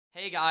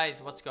Hey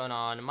guys, what's going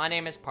on? My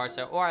name is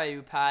Parsa or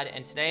Ayupad,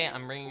 and today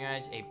I'm bringing you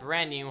guys a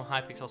brand new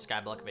Hypixel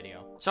Skyblock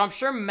video. So I'm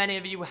sure many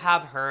of you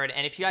have heard,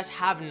 and if you guys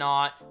have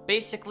not,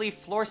 basically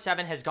Floor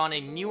 7 has gotten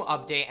a new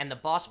update and the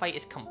boss fight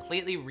is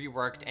completely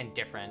reworked and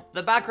different.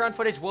 The background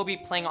footage will be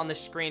playing on the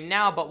screen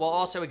now, but we'll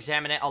also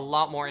examine it a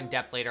lot more in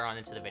depth later on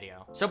into the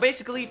video. So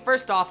basically,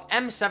 first off,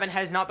 M7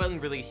 has not been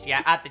released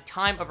yet at the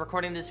time of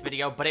recording this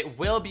video, but it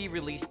will be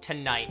released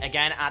tonight,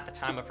 again at the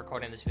time of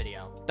recording this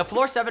video. The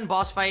Floor 7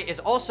 boss fight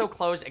is also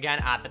closed again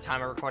at the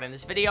time of recording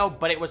this video,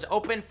 but it was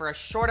open for a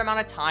short amount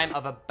of time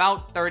of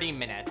about 30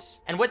 minutes.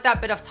 And with that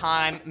bit of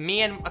time,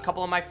 me and a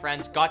couple of my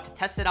friends got to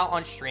test it out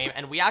on stream,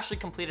 and we actually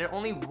completed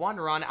only one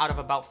run out of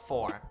about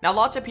 4. Now,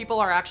 lots of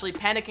people are actually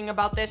panicking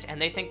about this, and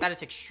they think that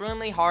it's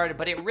extremely hard,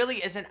 but it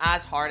really isn't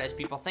as hard as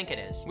people think it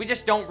is. We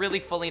just don't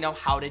really fully know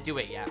how to do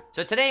it yet.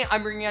 So today,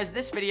 I'm bringing you guys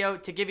this video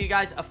to give you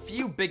guys a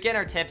few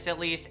beginner tips at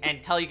least,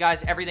 and tell you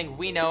guys everything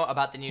we know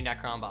about the new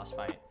Necron boss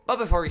fight. But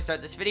before we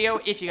start this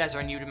video, if you guys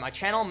are new to my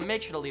channel,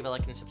 make sure to leave a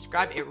like and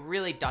subscribe. It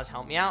really does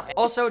help me out.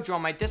 Also,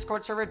 join my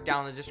Discord server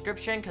down in the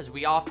description because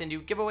we often do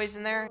giveaways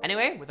in there.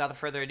 Anyway, without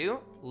further ado,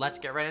 let's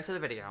get right into the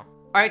video.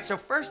 Alright, so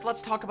first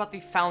let's talk about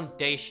the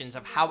foundations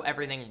of how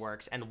everything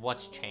works and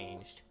what's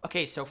changed.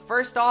 Okay, so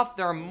first off,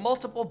 there are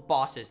multiple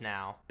bosses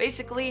now.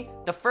 Basically,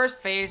 the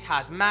first phase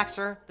has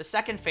Maxor, the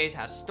second phase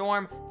has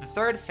Storm, the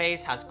third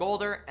phase has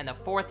Goldor, and the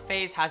fourth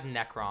phase has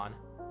Necron.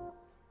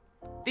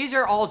 These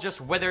are all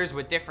just withers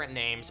with different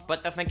names,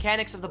 but the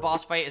mechanics of the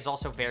boss fight is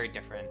also very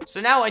different.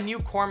 So now a new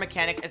core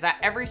mechanic is that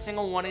every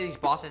single one of these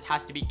bosses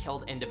has to be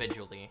killed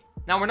individually.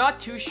 Now, we're not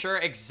too sure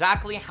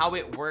exactly how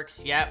it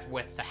works yet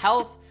with the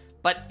health,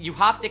 but you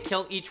have to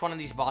kill each one of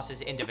these bosses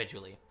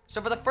individually.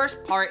 So for the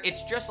first part,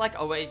 it's just like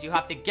always, you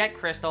have to get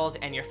crystals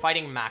and you're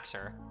fighting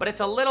Maxor. But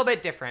it's a little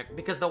bit different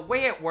because the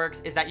way it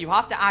works is that you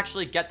have to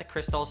actually get the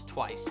crystals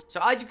twice.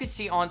 So as you can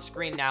see on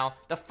screen now,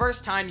 the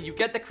first time you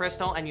get the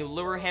crystal and you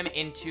lure him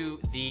into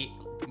the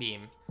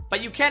beam.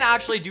 But you can't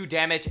actually do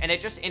damage and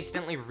it just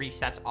instantly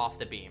resets off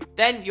the beam.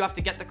 Then you have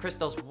to get the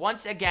crystals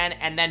once again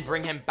and then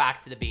bring him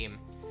back to the beam.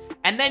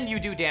 And then you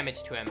do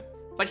damage to him.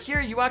 But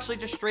here, you actually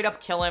just straight up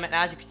kill him, and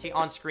as you can see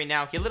on screen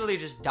now, he literally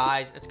just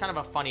dies. It's kind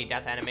of a funny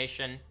death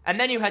animation. And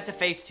then you head to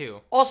phase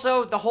 2.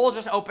 Also, the hole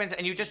just opens,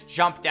 and you just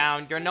jump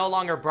down. You're no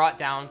longer brought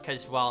down,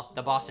 because, well,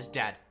 the boss is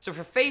dead. So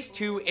for phase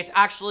 2, it's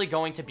actually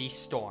going to be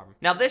Storm.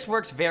 Now, this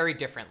works very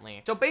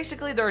differently. So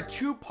basically, there are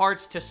 2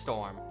 parts to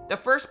Storm. The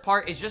first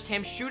part is just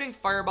him shooting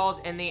fireballs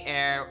in the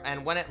air,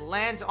 and when it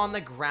lands on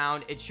the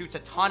ground, it shoots a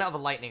ton of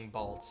lightning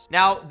bolts.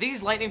 Now,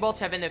 these lightning bolts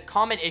have been a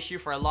common issue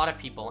for a lot of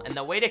people, and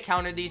the way to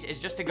counter these is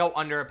just to go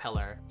under a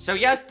pillar. So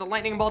yes, the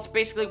lightning bolts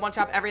basically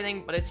one-tap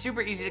everything, but it's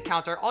super easy to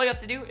counter. All you have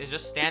to do is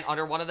just stand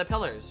under one of the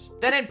pillars.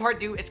 Then in part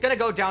 2, it's gonna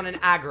go down and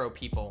aggro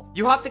people.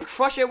 You have to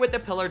crush it with the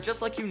pillar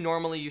just like you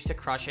normally used to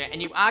crush it,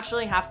 and you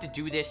actually have to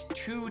do this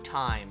 2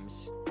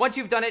 times. Once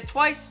you've done it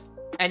twice,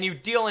 and you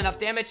deal enough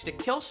damage to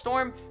kill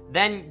Storm,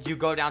 then you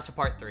go down to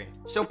part 3.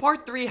 So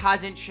part 3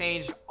 hasn't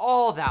changed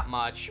all that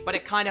much, but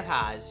it kind of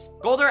has.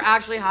 Goldor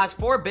actually has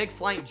 4 big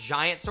flying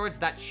giant swords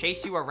that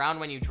chase you around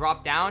when you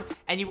drop down,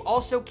 and you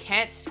also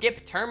can't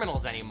skip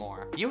terminals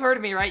anymore. You heard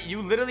me right,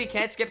 you literally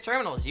can't skip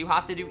terminals. You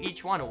have to do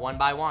each one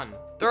by one.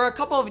 There are a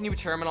couple of new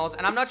terminals,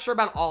 and I'm not sure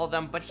about all of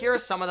them, but here are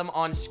some of them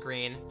on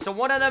screen. So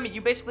one of them,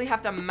 you basically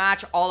have to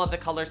match all of the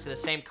colors to the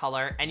same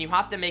color, and you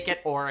have to make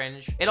it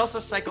orange. It also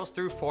cycles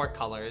through 4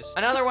 colors.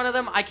 Another one of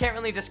them, I can't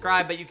really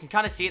describe, but you can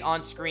kind of see it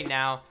on screen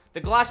now.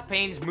 The glass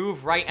panes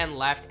move right and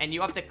left, and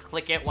you have to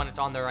click it when it's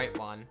on the right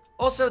one.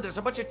 Also, there's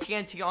a bunch of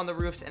TNT on the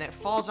roofs, and it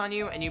falls on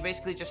you, and you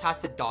basically just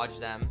have to dodge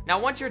them. Now,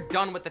 once you're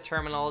done with the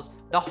terminals,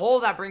 the hole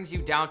that brings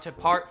you down to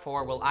part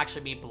 4 will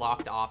actually be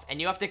blocked off,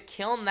 and you have to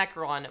kill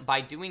Necron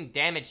by doing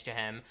damage to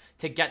him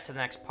to get to the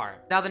next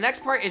part. Now, the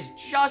next part is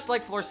just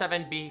like Floor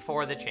 7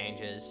 before the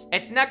changes.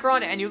 It's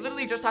Necron, and you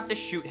literally just have to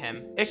shoot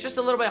him. It's just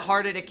a little bit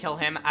harder to kill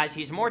him, as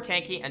he's more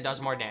tanky and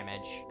does more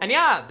damage. And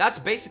yeah, that's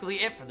basically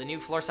it for the new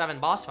Floor 7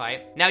 boss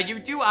fight. Now, you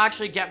do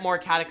actually get more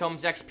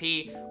Catacombs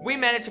XP. We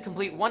managed to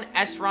complete 1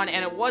 S run,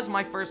 and it was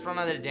my first run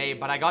of the day,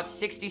 but I got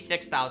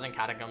 66,000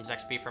 Catacombs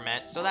XP from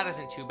it, so that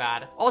isn't too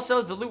bad.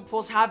 Also, the loot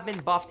pools have been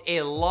buffed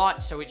a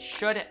lot, so it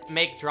should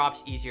make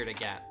drops easier to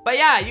get. But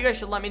yeah, you guys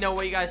should let me know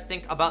what you guys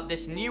think about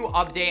this new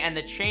update and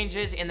the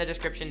changes in the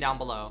description down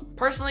below.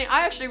 Personally,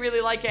 I actually really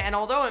like it, and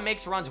although it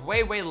makes runs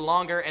way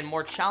longer and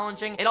more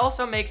challenging, it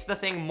also makes the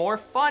thing more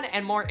fun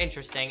and more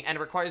interesting, and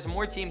requires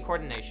more team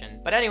coordination.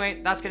 But anyway,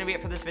 that's gonna be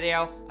it for this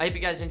video. I hope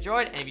you guys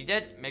enjoyed, and if you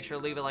did, make sure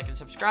to leave a like and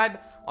subscribe.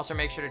 Also,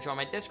 make sure to join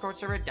my Discord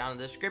server down in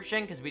the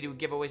description because we do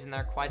giveaways in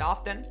there quite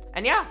often.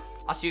 And yeah,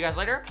 I'll see you guys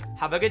later.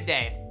 Have a good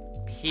day.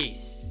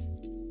 Peace.